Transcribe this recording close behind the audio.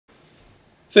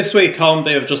This week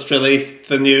Hornby have just released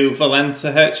the new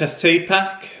Valenta HST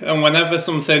pack, and whenever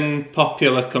something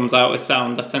popular comes out with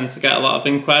sound I tend to get a lot of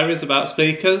inquiries about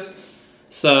speakers.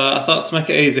 So I thought to make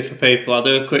it easy for people I'll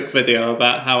do a quick video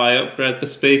about how I upgrade the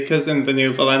speakers in the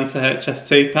new Valenta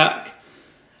HST pack.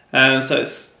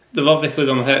 They've obviously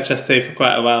done the HST for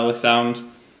quite a while with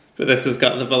sound, but this has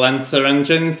got the Valenta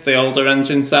engines, the older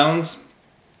engine sounds.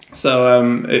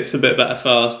 So it's a bit better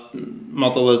for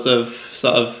modelers of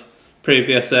sort of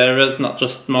previous eras, not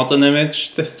just modern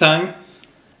image this time.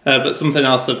 But something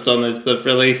else they've done is they've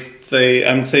released the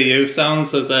MTU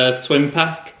sounds as a twin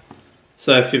pack.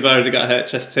 So if you've already got a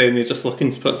HST and you're just looking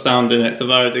to put sound in it, they've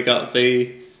already got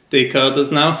the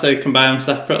decoders now, so you can buy them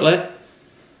separately.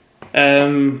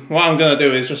 What I'm going to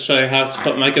do is just show you how to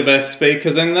put mega bass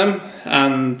speakers in them,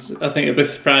 and I think you'll be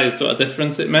surprised what a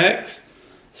difference it makes.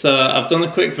 So I've done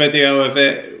a quick video of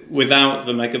it without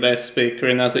the mega bass speaker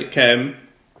in as it came,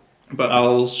 but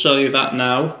I'll show you that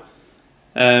now.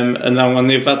 And then when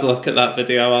you've had a look at that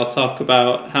video I'll talk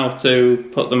about how to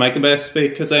put the mega bass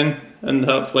speakers in, and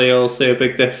hopefully you'll see a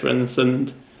big difference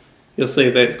and you'll see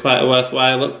that it's quite a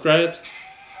worthwhile upgrade.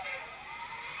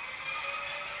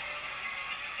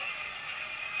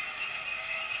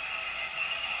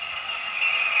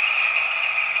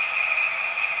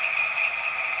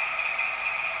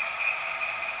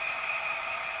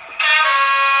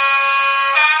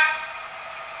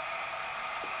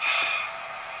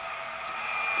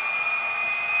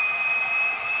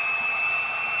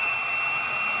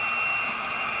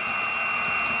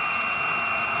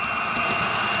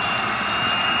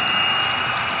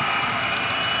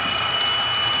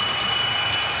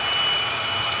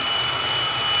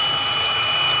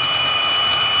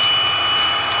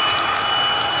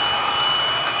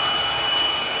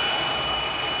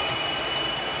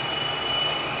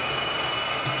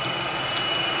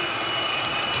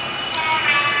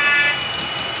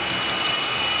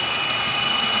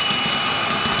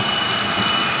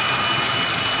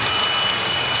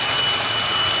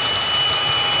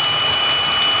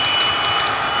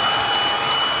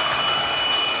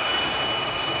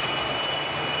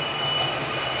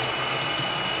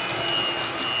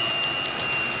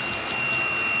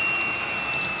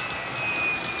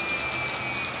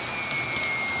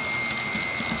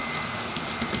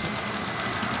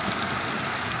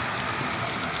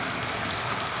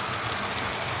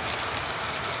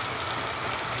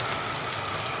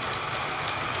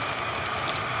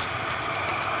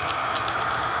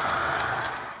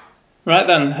 Right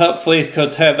then, hopefully you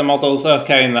could hear the models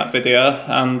okay in that video,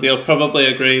 and you'll probably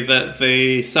agree that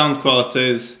the sound quality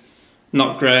is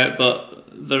not great, but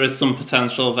there is some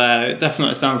potential there. It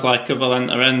definitely sounds like a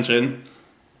Valenta engine,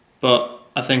 but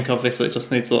I think obviously it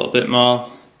just needs a little bit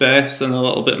more bass and a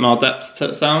little bit more depth to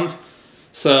the sound.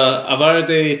 So I've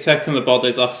already taken the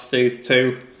bodies off these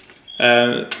two.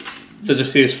 They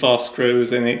just use 4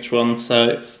 screws in each one, so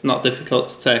it's not difficult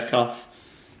to take off.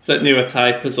 That newer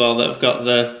type as well that have got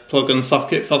the plug and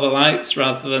socket for the lights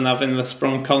rather than having the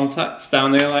sprung contacts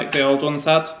down here like the old ones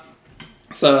had.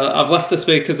 So I've left the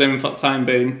speakers in for the time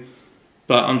being,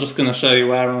 but I'm just going to show you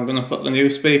where I'm going to put the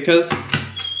new speakers.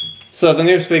 So the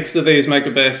new speakers are these mega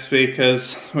bass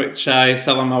speakers which I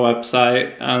sell on my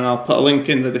website, and I'll put a link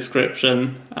in the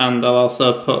description, and I'll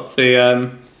also put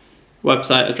the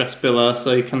website address below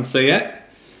so you can see it.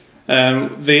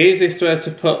 The easiest way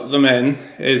to put them in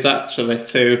is actually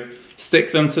to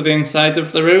stick them to the inside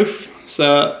of the roof.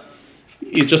 So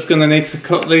you're just going to need to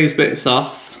cut these bits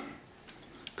off,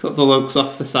 cut the lugs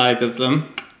off the side of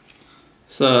them.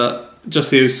 So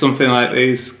just use something like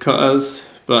these cutters,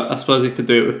 but I suppose you could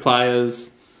do it with pliers,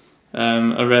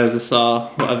 a razor saw,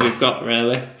 whatever you've got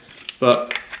really.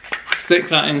 But stick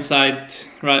that inside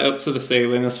right up to the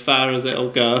ceiling as far as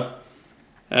it'll go.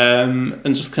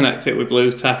 And just connect it with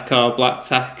blue tack or black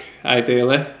tack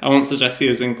ideally. I won't suggest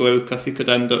using glue because you could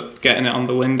end up getting it on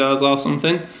the windows or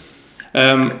something.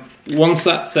 Once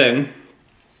that's in,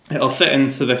 it'll fit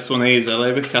into this one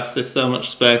easily because there's so much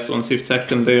space once you've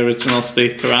taken the original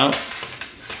speaker out.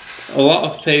 A lot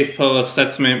of people have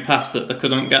said to me in the past that they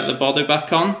couldn't get the body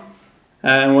back on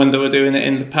when they were doing it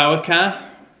in the power car,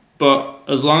 but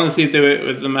as long as you do it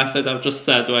with the method I've just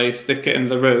said where you stick it in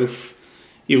the roof,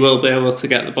 you will be able to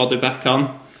get the body back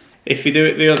on. If you do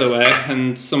it the other way,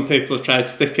 and some people have tried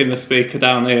sticking the speaker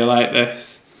down here like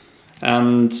this,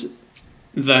 and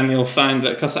then you'll find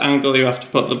that because of angle you have to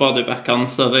put the body back on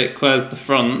so that it clears the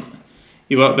front,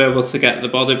 you won't be able to get the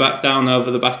body back down over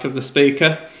the back of the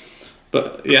speaker.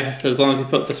 But yeah, as long as you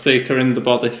put the speaker in the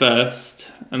body first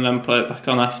and then put it back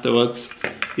on afterwards,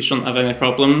 you shouldn't have any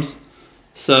problems.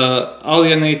 So all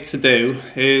you need to do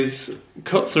is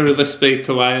cut through the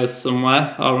speaker wires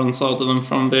somewhere or unsolder them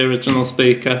from the original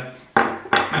speaker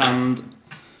and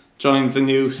join the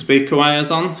new speaker wires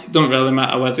on. It doesn't really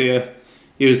matter whether you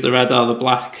use the red or the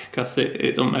black because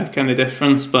it don't make any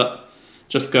difference, but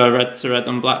just go red to red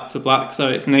and black to black so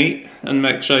it's neat, and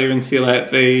make sure you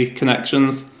insulate the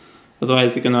connections,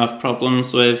 otherwise you're going to have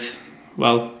problems with,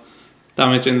 well,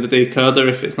 damaging the decoder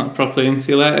if it's not properly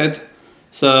insulated.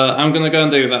 So I'm going to go and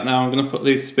do that now. I'm going to put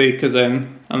these speakers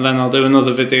in and then I'll do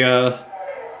another video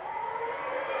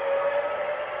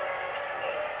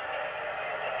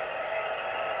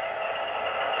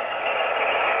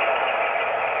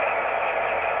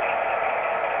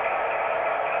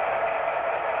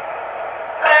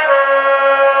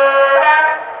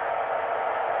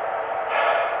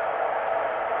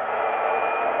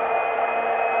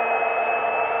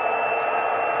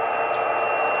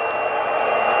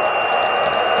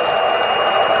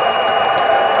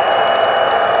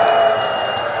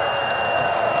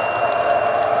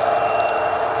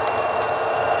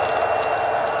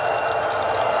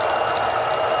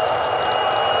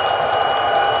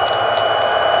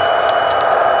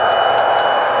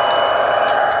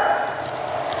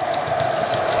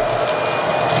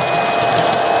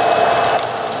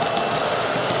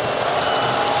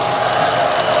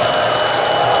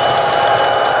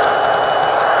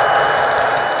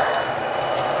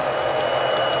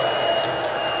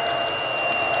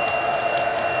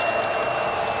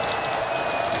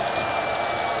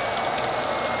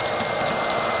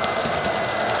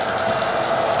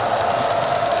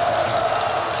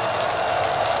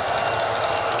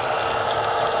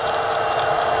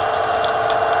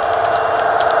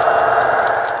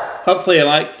Hopefully you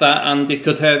liked that and you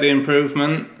could hear the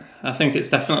improvement. I think it's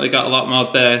definitely got a lot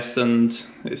more bass and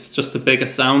it's just a bigger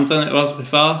sound than it was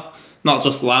before. Not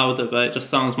just louder, but it just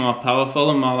sounds more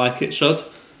powerful and more like it should.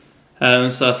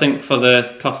 So I think for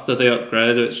the cost of the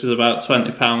upgrade, which is about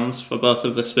 £20 for both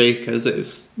of the speakers,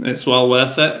 it's well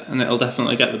worth it, and it'll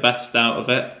definitely get the best out of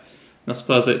it. And I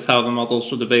suppose it's how the model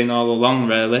should have been all along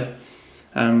really,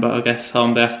 but I guess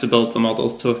Hornby have to build the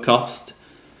models to a cost.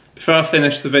 Before I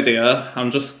finish the video,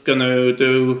 I'm just going to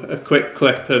do a quick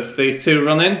clip of these two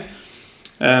running.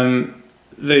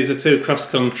 These are two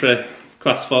cross-country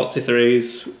class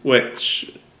 43s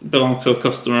which belong to a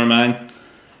customer of mine.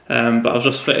 But I've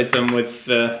just fitted them with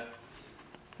the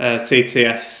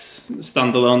TTS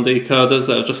standalone decoders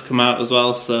that have just come out as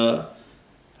well, so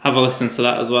have a listen to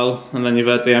that as well. And then you've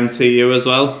heard the MTU as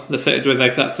well. They're fitted with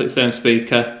exactly the same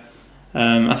speaker.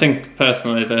 I think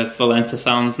personally the Valenta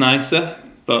sounds nicer,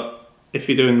 but if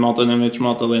you're doing modern image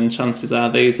modelling, chances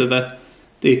are these are the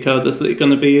decoders that you're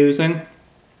going to be using.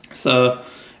 So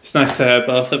it's nice to hear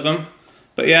both of them.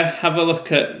 But yeah, have a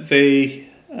look at the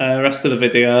rest of the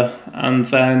video, and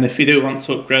then if you do want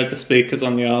to upgrade the speakers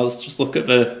on yours, just look at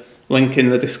the link in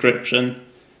the description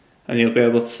and you'll be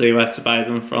able to see where to buy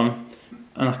them from.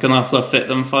 And I can also fit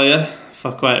them for you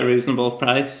for quite a reasonable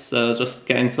price, so just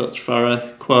get in touch for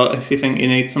a quote if you think you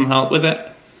need some help with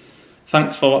it.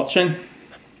 Thanks for watching.